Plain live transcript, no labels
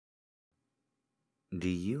Do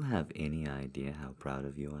you have any idea how proud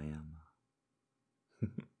of you I am?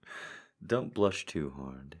 Don't blush too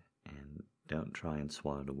hard, and don't try and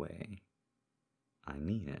swat it away. I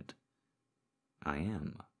mean it. I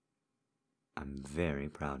am. I'm very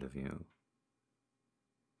proud of you.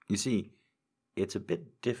 You see, it's a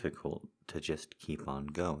bit difficult to just keep on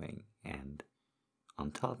going, and on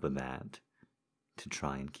top of that, to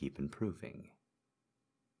try and keep improving.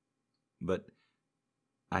 But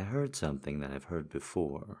I heard something that I've heard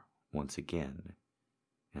before, once again,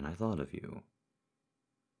 and I thought of you.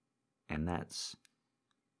 And that's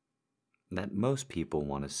that most people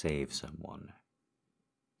want to save someone.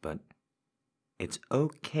 But it's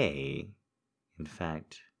okay, in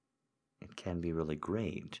fact, it can be really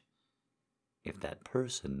great if that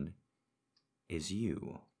person is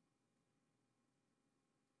you.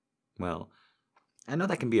 Well, I know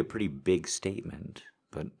that can be a pretty big statement,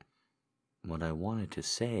 but what I wanted to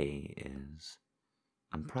say is,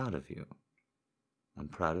 I'm proud of you. I'm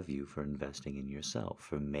proud of you for investing in yourself,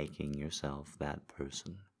 for making yourself that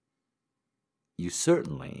person. You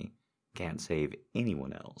certainly can't save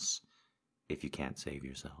anyone else if you can't save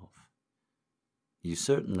yourself. You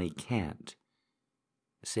certainly can't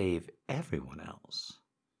save everyone else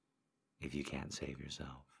if you can't save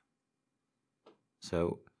yourself.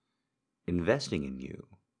 So, investing in you,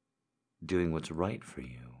 doing what's right for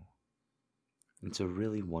you, it's a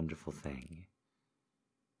really wonderful thing.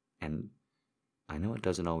 And I know it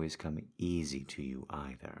doesn't always come easy to you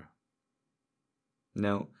either.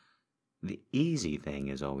 No, the easy thing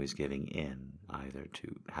is always giving in, either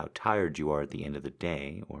to how tired you are at the end of the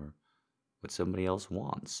day, or what somebody else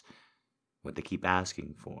wants, what they keep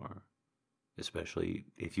asking for, especially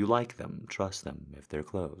if you like them, trust them, if they're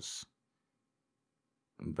close.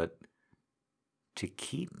 But to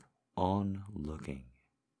keep on looking,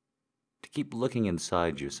 to keep looking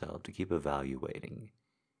inside yourself, to keep evaluating,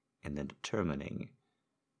 and then determining,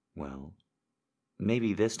 well,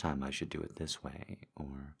 maybe this time I should do it this way,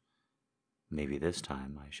 or maybe this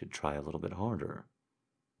time I should try a little bit harder,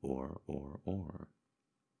 or.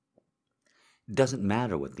 It doesn't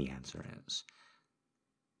matter what the answer is.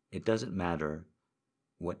 It doesn't matter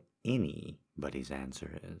what anybody's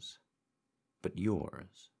answer is, but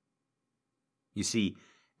yours. You see,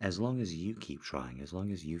 as long as you keep trying, as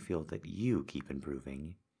long as you feel that you keep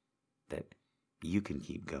improving, that you can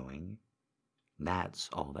keep going, that's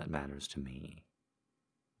all that matters to me.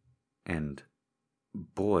 And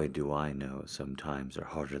boy, do I know some times are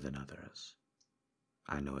harder than others.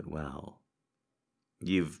 I know it well.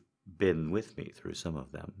 You've been with me through some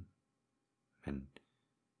of them, and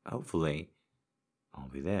hopefully I'll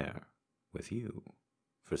be there with you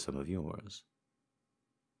for some of yours.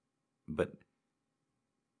 But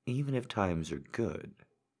even if times are good,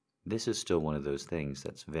 this is still one of those things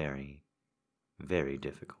that's very, very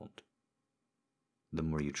difficult. The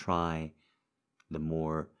more you try, the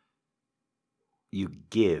more you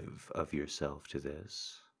give of yourself to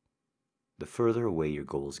this, the further away your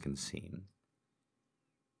goals can seem.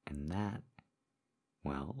 And that,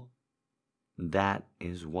 well, that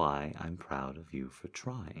is why I'm proud of you for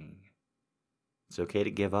trying. It's okay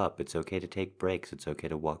to give up. It's okay to take breaks. It's okay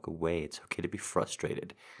to walk away. It's okay to be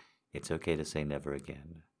frustrated. It's okay to say never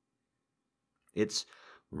again. It's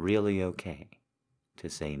really okay to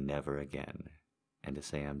say never again and to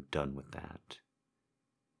say I'm done with that.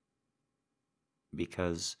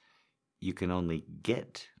 Because you can only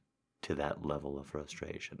get to that level of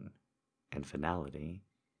frustration and finality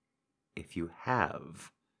if you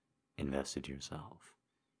have invested yourself.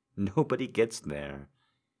 Nobody gets there,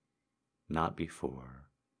 not before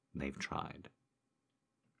they've tried.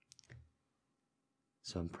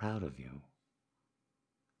 So I'm proud of you.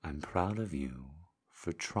 I'm proud of you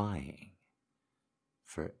for trying,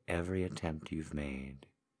 for every attempt you've made,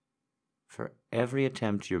 for every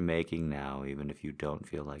attempt you're making now, even if you don't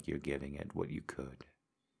feel like you're giving it what you could,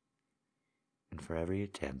 and for every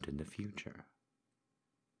attempt in the future.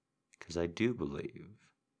 Because I do believe,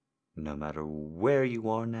 no matter where you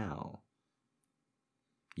are now,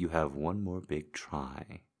 you have one more big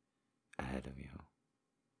try ahead of you.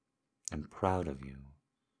 I'm proud of you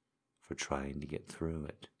for trying to get through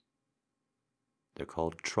it. They're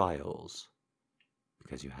called trials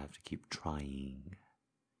because you have to keep trying.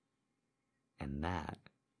 And that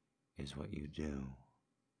is what you do.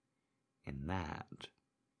 And that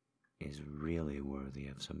is really worthy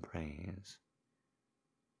of some praise.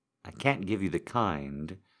 I can't give you the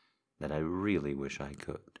kind that I really wish I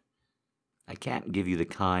could. I can't give you the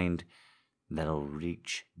kind that'll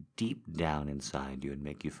reach deep down inside you and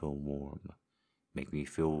make you feel warm, make me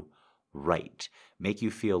feel right, make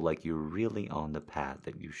you feel like you're really on the path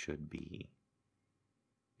that you should be.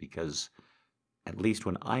 Because at least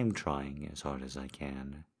when I'm trying as hard as I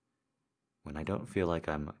can, when I don't feel like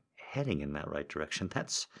I'm heading in that right direction,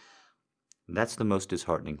 that's the most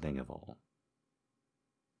disheartening thing of all.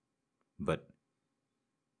 But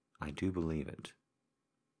I do believe it.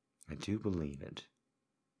 I do believe it.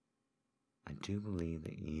 I do believe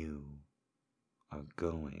that you are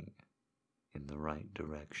going in the right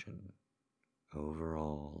direction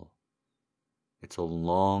overall. It's a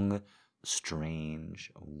long,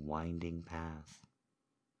 strange, winding path.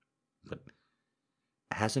 But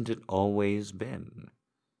hasn't it always been?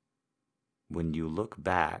 When you look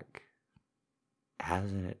back,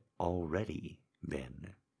 hasn't it already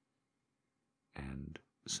been? And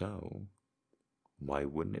so, why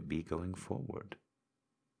wouldn't it be going forward?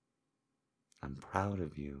 I'm proud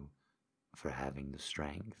of you for having the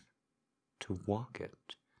strength to walk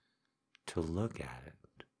it, to look at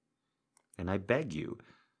it. And I beg you,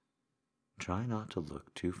 try not to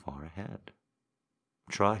look too far ahead.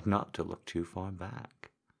 Try not to look too far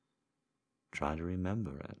back. Try to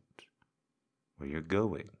remember it, where you're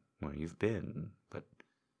going, where you've been, but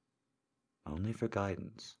only for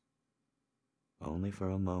guidance, only for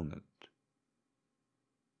a moment,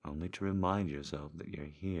 only to remind yourself that you're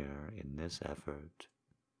here in this effort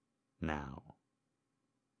now.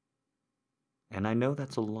 And I know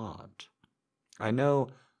that's a lot. I know,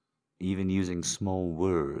 even using small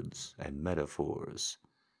words and metaphors,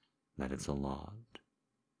 that it's a lot.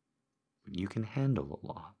 But you can handle a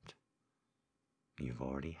lot. You've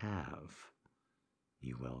already have.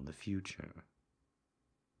 You will in the future.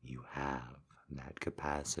 You have that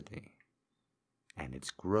capacity. And it's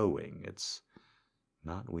growing. It's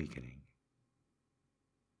not weakening.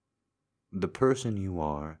 The person you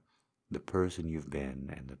are, the person you've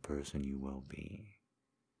been, and the person you will be,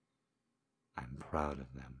 I'm proud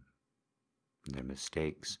of them. Their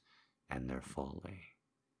mistakes and their folly.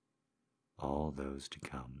 All those to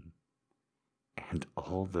come. And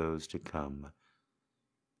all those to come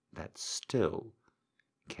that still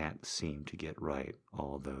can't seem to get right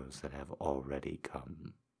all those that have already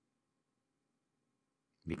come.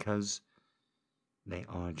 Because they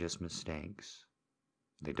are just mistakes.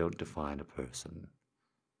 They don't define a person.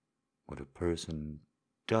 What a person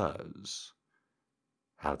does,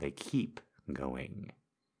 how they keep going,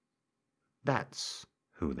 that's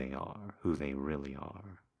who they are, who they really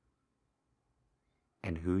are.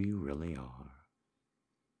 And who you really are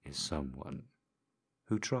is someone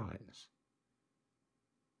who tries.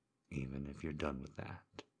 Even if you're done with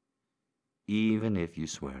that. Even if you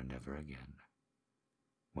swear never again.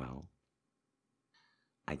 Well,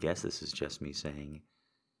 I guess this is just me saying,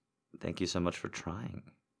 thank you so much for trying.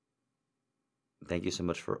 Thank you so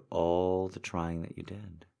much for all the trying that you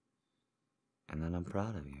did. And then I'm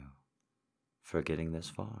proud of you for getting this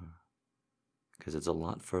far. Because it's a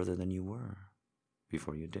lot further than you were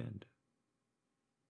before you did.